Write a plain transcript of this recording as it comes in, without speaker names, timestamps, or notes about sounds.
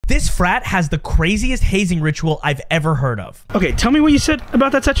This frat has the craziest hazing ritual I've ever heard of. Okay, tell me what you said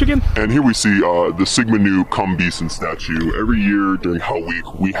about that statue again. And here we see the Sigma Nu cum Beeson statue. Every year during Hell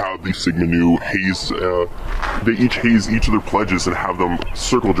Week, we have the Sigma Nu haze. They each haze each of their pledges and have them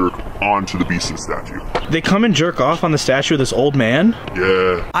circle jerk onto the Beeson statue. They come and jerk off on the statue of this old man?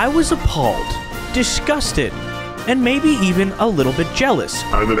 Yeah. I was appalled, disgusted, and maybe even a little bit jealous.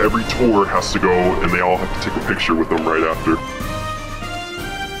 And then every tour has to go and they all have to take a picture with them right after.